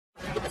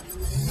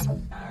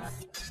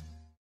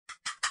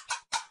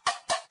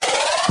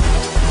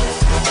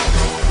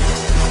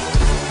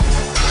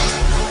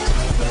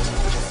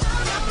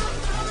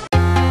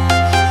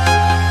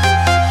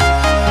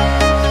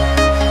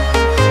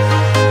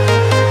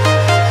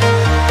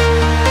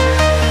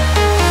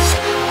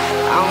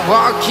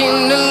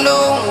Walking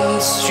alone,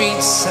 the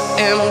streets are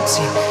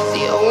empty.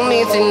 The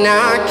only thing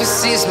I can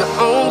see is my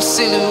own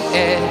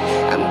silhouette.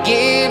 I'm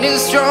getting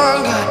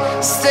stronger,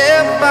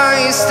 step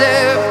by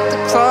step. The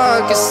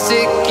clock is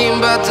ticking,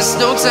 but there's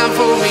no time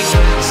for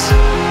regrets.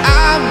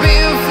 I've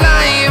been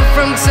flying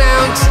from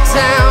town to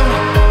town,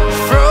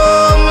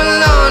 from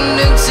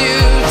London to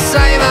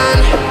Taiwan.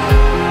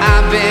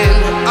 I've been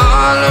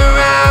all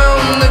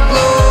around the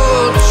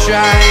globe,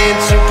 trying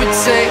to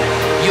protect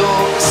your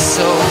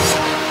soul.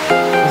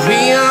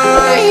 We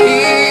are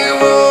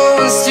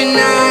heroes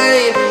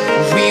tonight.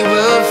 We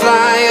will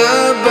fly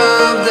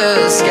above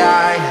the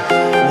sky.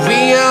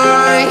 We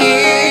are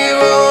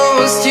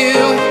heroes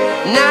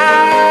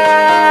tonight.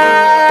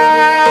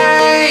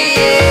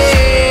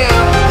 Yeah.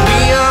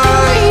 We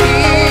are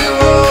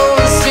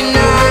heroes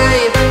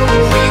tonight.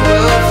 We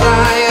will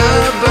fly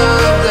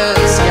above the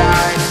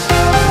sky.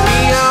 We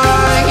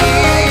are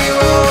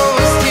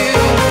heroes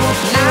tonight.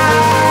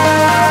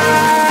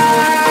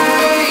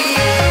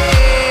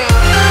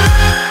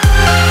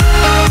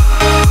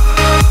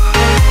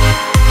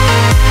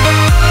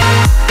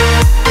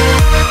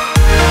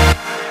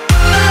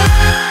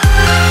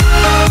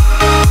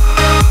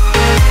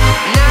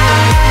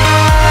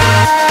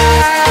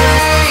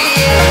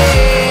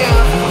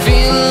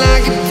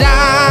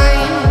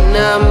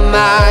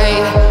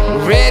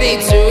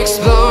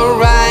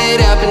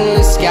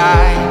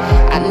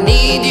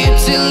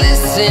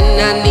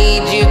 I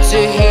need you to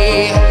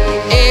hear,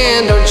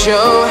 and don't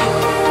show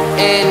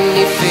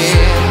any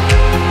fear.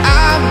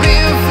 I've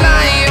been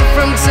flying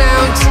from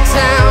town to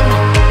town,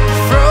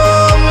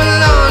 from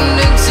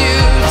London to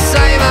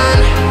Taiwan.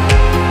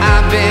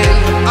 I've been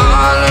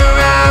all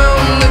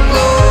around the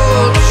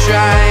globe,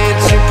 trying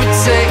to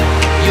protect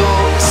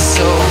your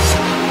soul.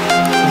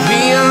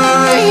 We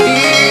are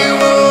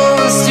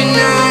heroes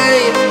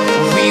tonight.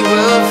 We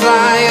will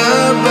fly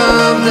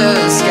above the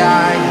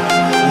sky.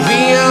 We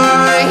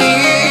are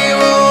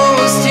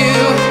heroes tonight.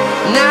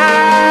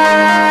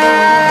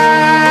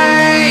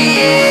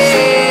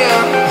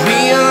 Yeah. We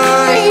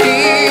are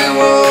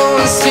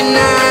heroes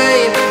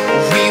tonight.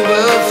 We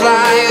will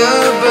fly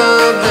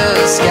above the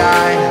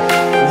sky.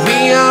 We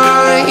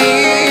are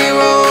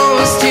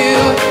heroes tonight.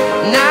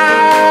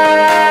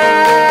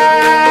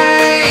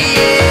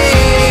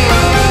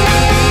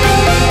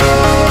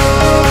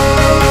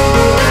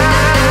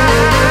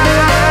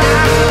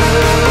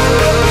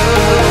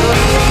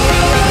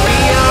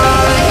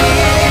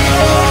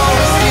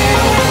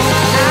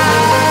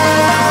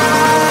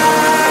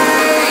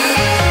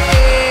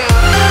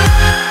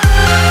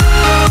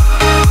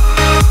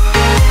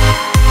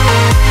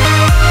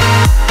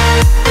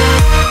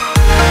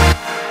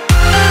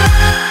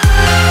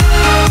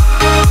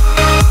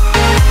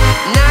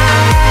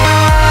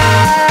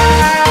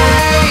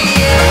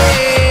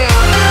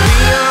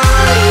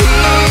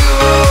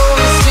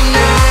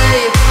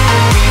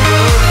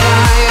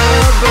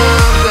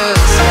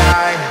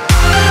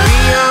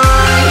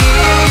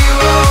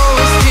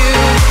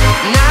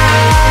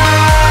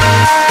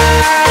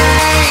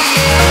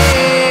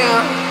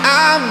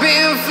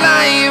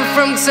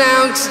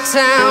 Town to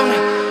town,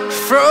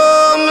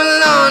 from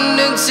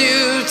London to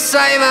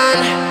Taiwan.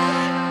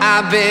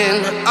 I've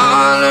been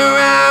all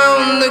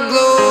around the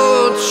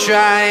globe,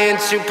 trying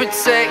to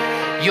protect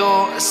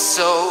your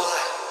soul.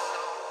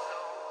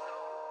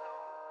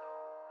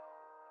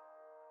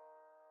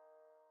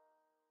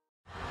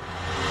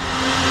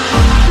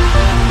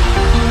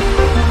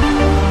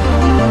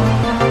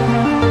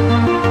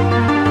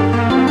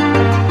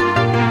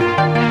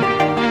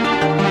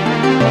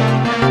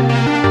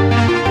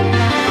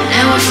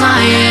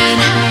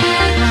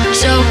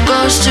 So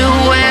close to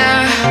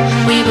where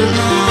we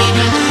belong,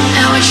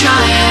 and we're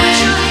trying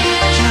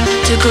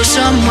to go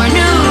somewhere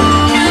new.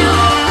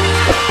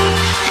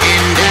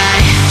 And I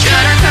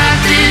try to crack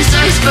this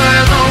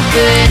iceberg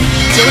open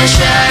till it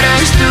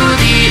shatters through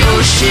the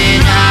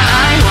ocean.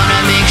 I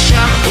wanna make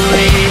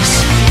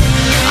shockwaves.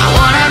 I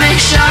wanna make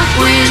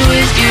shockwaves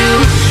with you.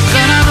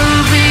 Gonna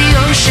move the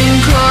ocean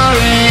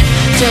current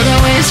till the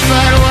waves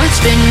flood what's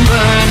been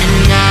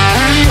burning.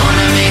 I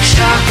wanna make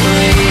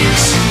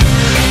shockwaves.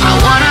 I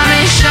wanna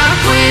make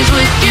shockwaves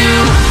with you.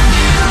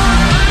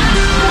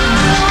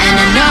 And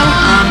I know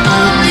I'm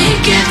only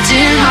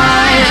getting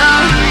higher,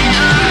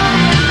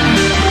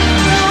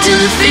 till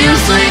it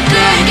feels like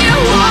I can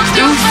walk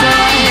through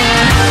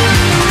fire.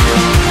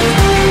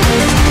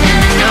 And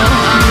I know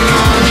I'm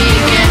only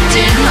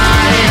getting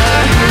higher,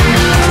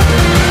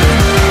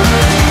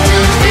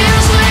 till it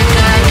feels like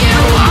I can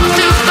walk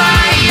through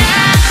fire.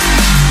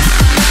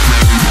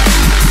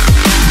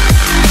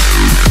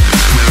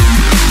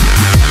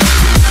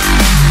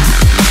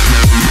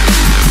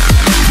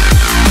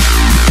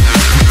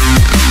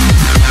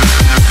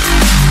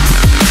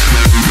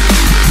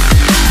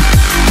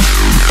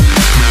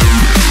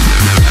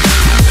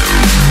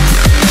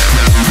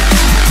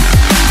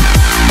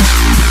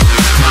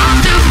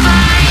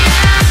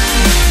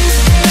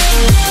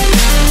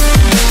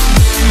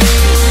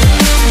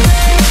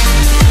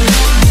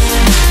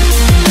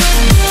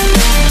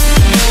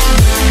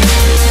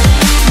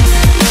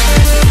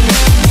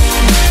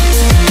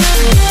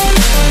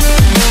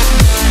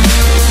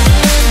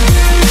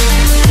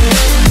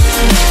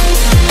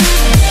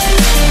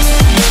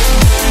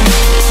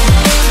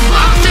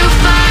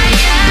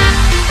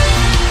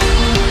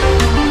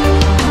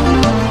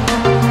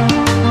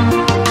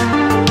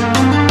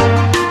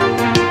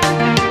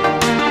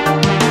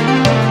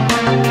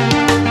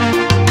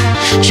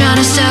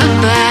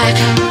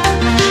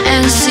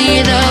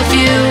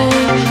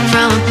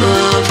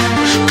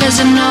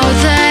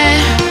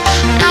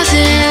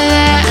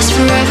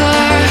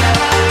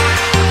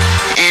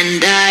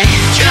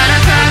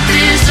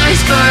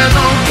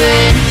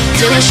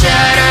 it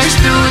shatters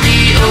through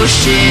the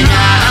ocean.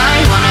 I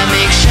wanna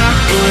make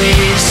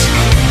shockwaves.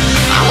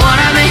 I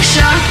wanna make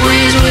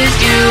shockwaves with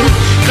you.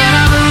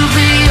 Gonna move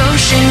the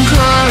ocean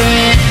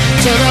current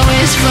till the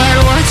waves flood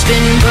what's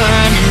been